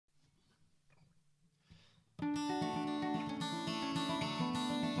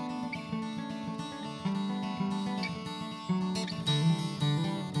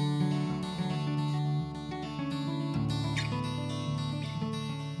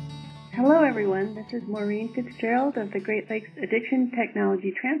Hello everyone, this is Maureen Fitzgerald of the Great Lakes Addiction Technology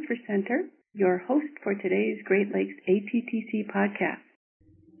Transfer Center, your host for today's Great Lakes ATTC podcast.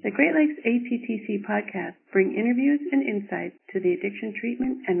 The Great Lakes ATTC podcast bring interviews and insights to the addiction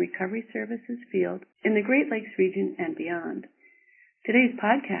treatment and recovery services field in the Great Lakes region and beyond. Today's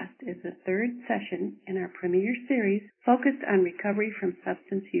podcast is the third session in our premier series focused on recovery from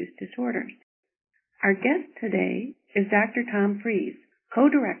substance use disorders. Our guest today is Dr. Tom Fries,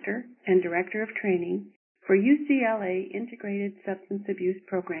 Co-Director and Director of Training for UCLA Integrated Substance Abuse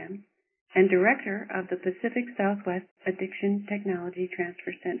Programs and Director of the Pacific Southwest Addiction Technology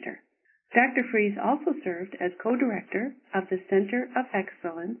Transfer Center. Dr. Fries also served as Co-Director of the Center of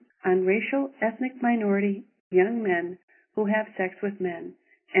Excellence on Racial Ethnic Minority Young Men Who Have Sex with Men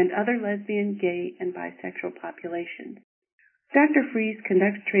and Other Lesbian, Gay, and Bisexual Populations. Dr. Fries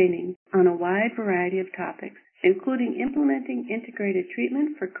conducts training on a wide variety of topics, including implementing integrated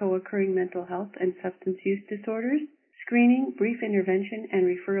treatment for co-occurring mental health and substance use disorders, screening, brief intervention and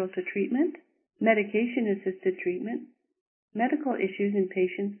referral to treatment, medication-assisted treatment, medical issues in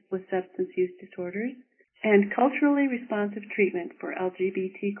patients with substance use disorders, and culturally responsive treatment for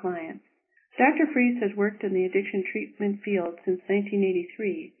LGBT clients. Dr. Fries has worked in the addiction treatment field since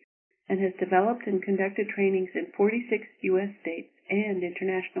 1983 and has developed and conducted trainings in 46 U.S. states and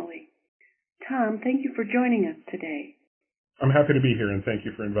internationally. Tom, thank you for joining us today. I'm happy to be here, and thank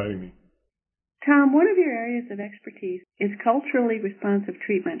you for inviting me. Tom, one of your areas of expertise is culturally responsive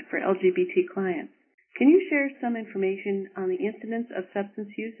treatment for LGBT clients. Can you share some information on the incidence of substance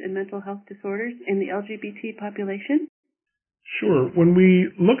use and mental health disorders in the LGBT population? Sure. When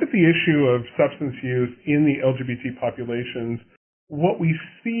we look at the issue of substance use in the LGBT populations, what we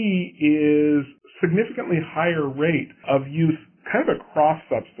see is significantly higher rate of use kind of across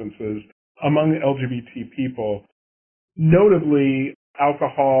substances among LGBT people. Notably,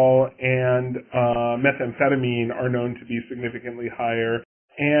 alcohol and methamphetamine are known to be significantly higher,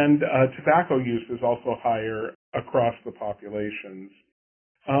 and tobacco use is also higher across the populations.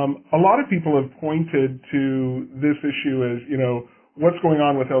 A lot of people have pointed to this issue as, what's going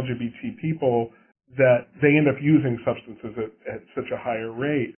on with LGBT people that they end up using substances at such a higher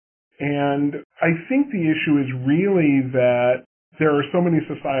rate. And I think the issue is really that there are so many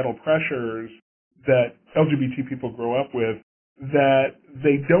societal pressures that LGBT people grow up with that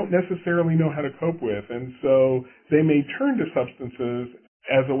they don't necessarily know how to cope with. And so they may turn to substances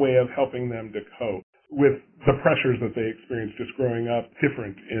as a way of helping them to cope with the pressures that they experience just growing up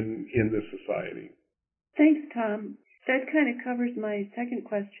different in this society. Thanks, Tom. That kind of covers my second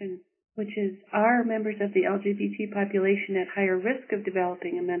question, which is, are members of the LGBT population at higher risk of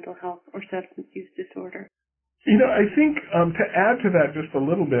developing a mental health or substance use disorder? I think to add to that just a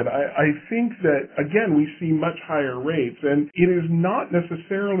little bit, I think that, again, we see much higher rates, and it is not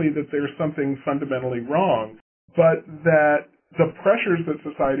necessarily that there's something fundamentally wrong, but that the pressures that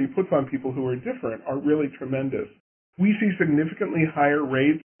society puts on people who are different are really tremendous. We see significantly higher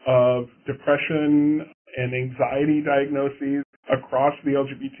rates of depression and anxiety diagnoses across the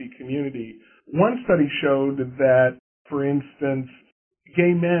LGBT community. One study showed that, for instance,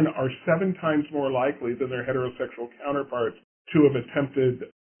 gay men are 7 times more likely than their heterosexual counterparts to have attempted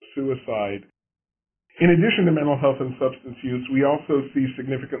suicide. In addition to mental health and substance use, we also see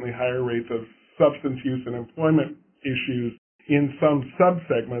significantly higher rates of substance use and employment issues in some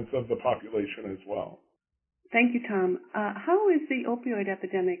subsegments of the population as well. Thank you, Tom. How is the opioid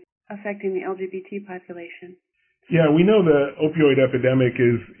epidemic affecting the LGBT population? Yeah, we know the opioid epidemic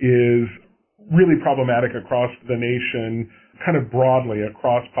is really problematic across the nation, kind of broadly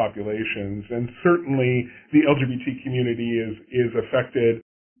across populations, and certainly the LGBT community is affected.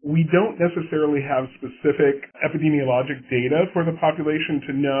 We don't necessarily have specific epidemiologic data for the population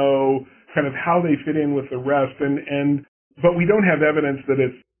to know kind of how they fit in with the rest, but we don't have evidence that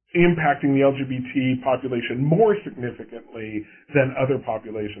it's impacting the LGBT population more significantly than other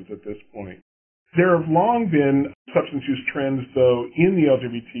populations at this point. There have long been substance use trends, though, in the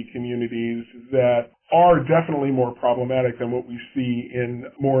LGBT communities that are definitely more problematic than what we see in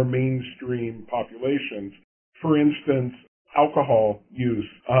more mainstream populations. For instance, alcohol use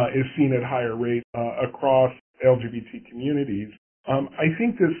is seen at higher rates across LGBT communities. I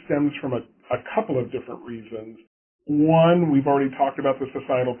think this stems from a couple of different reasons. One, we've already talked about the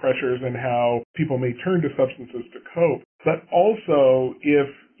societal pressures and how people may turn to substances to cope, but also if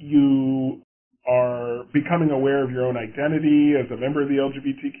you are becoming aware of your own identity as a member of the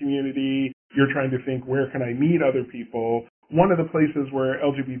LGBT community, you're trying to think, where can I meet other people? One of the places where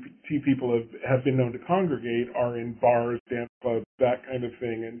LGBT people have been known to congregate are in bars, dance clubs, that kind of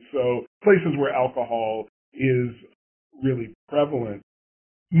thing. And so places where alcohol is really prevalent.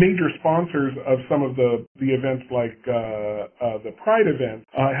 major sponsors of some of the events like the Pride event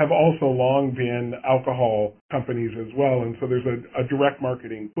have also long been alcohol companies as well. And so there's a direct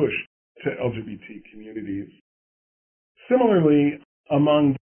marketing push to LGBT communities. Similarly,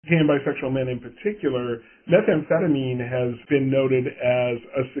 among gay and bisexual men in particular, methamphetamine has been noted as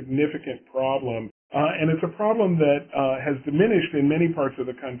a significant problem. And it's a problem that has diminished in many parts of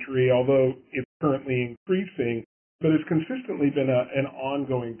the country, although it's currently increasing, but has consistently been an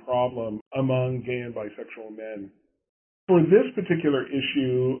ongoing problem among gay and bisexual men. For this particular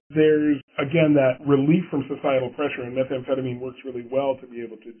issue, there's, again, that relief from societal pressure, and methamphetamine works really well to be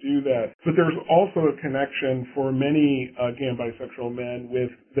able to do that. But there's also a connection for many gay and bisexual men with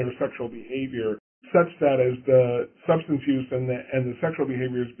their sexual behavior, such that as the substance use and the sexual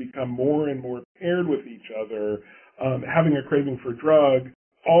behaviors become more and more paired with each other, having a craving for drug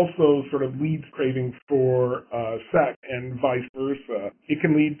also sort of leads craving for sex and vice versa. It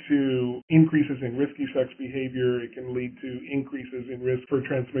can lead to increases in risky sex behavior. It can lead to increases in risk for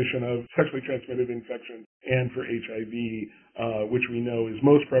transmission of sexually transmitted infections and for HIV, which we know is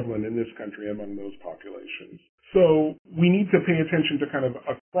most prevalent in this country among those populations. So we need to pay attention to kind of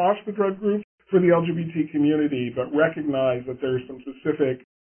across the drug group for the LGBT community, but recognize that there's some specific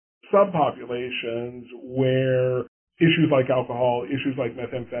subpopulations where issues like alcohol, issues like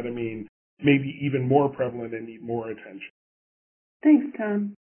methamphetamine may be even more prevalent and need more attention. Thanks,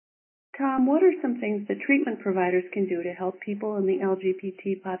 Tom. Tom, what are some things that treatment providers can do to help people in the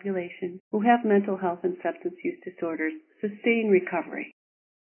LGBT population who have mental health and substance use disorders sustain recovery?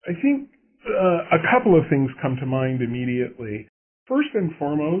 I think a couple of things come to mind immediately. First and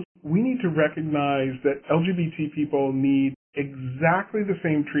foremost, we need to recognize that LGBT people need exactly the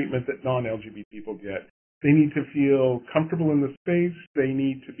same treatment that non-LGBT people get. They need to feel comfortable in the space. They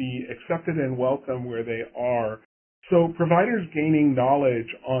need to be accepted and welcome where they are. So providers gaining knowledge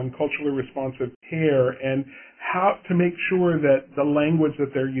on culturally responsive care and how to make sure that the language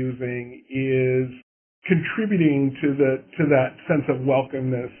that they're using is contributing to that sense of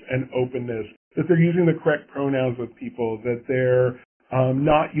welcomeness and openness, that they're using the correct pronouns with people, that they're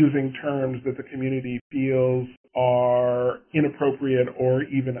not using terms that the community feels are inappropriate or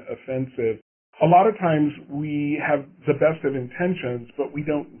even offensive. A lot of times we have the best of intentions, but we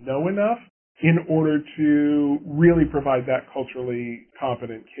don't know enough in order to really provide that culturally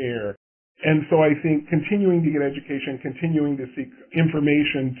competent care. And so I think continuing to get education, continuing to seek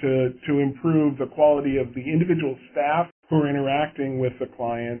information to improve the quality of the individual staff who are interacting with the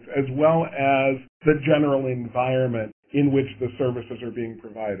clients, as well as the general environment in which the services are being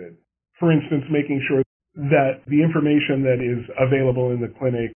provided. For instance, making sure that the information that is available in the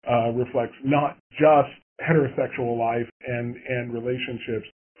clinic reflects not just heterosexual life and relationships,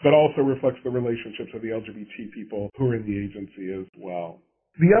 but also reflects the relationships of the LGBT people who are in the agency as well.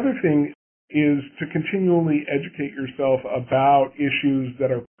 The other thing is to continually educate yourself about issues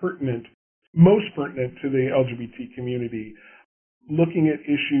that are most pertinent to the LGBT community, looking at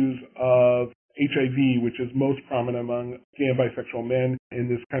issues of HIV, which is most prominent among gay and bisexual men in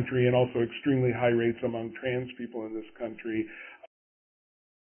this country, and also extremely high rates among trans people in this country.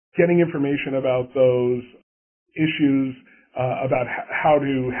 Getting information about those issues, about how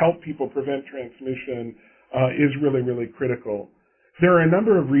to help people prevent transmission, is really, really critical. There are a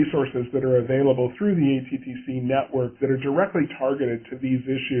number of resources that are available through the ATTC network that are directly targeted to these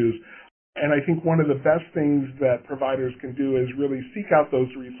issues. And I think one of the best things that providers can do is really seek out those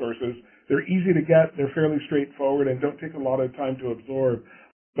resources. They're easy to get, they're fairly straightforward, and don't take a lot of time to absorb,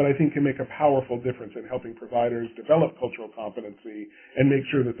 but I think can make a powerful difference in helping providers develop cultural competency and make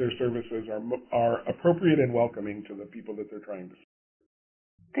sure that their services are appropriate and welcoming to the people that they're trying to serve.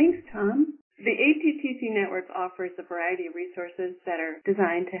 Thanks, Tom. The ATTC network offers a variety of resources that are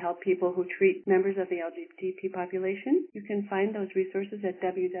designed to help people who treat members of the LGBT population. You can find those resources at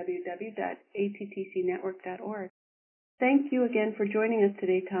www.attcnetwork.org. Thank you again for joining us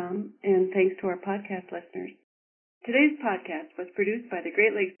today, Tom, and thanks to our podcast listeners. Today's podcast was produced by the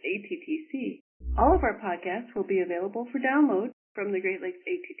Great Lakes ATTC. All of our podcasts will be available for download from the Great Lakes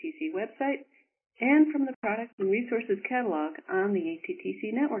ATTC website and from the Products and Resources catalog on the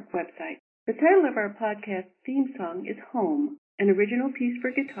ATTC network website. The title of our podcast theme song is Home, an original piece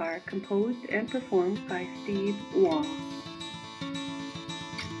for guitar composed and performed by Steve Wong.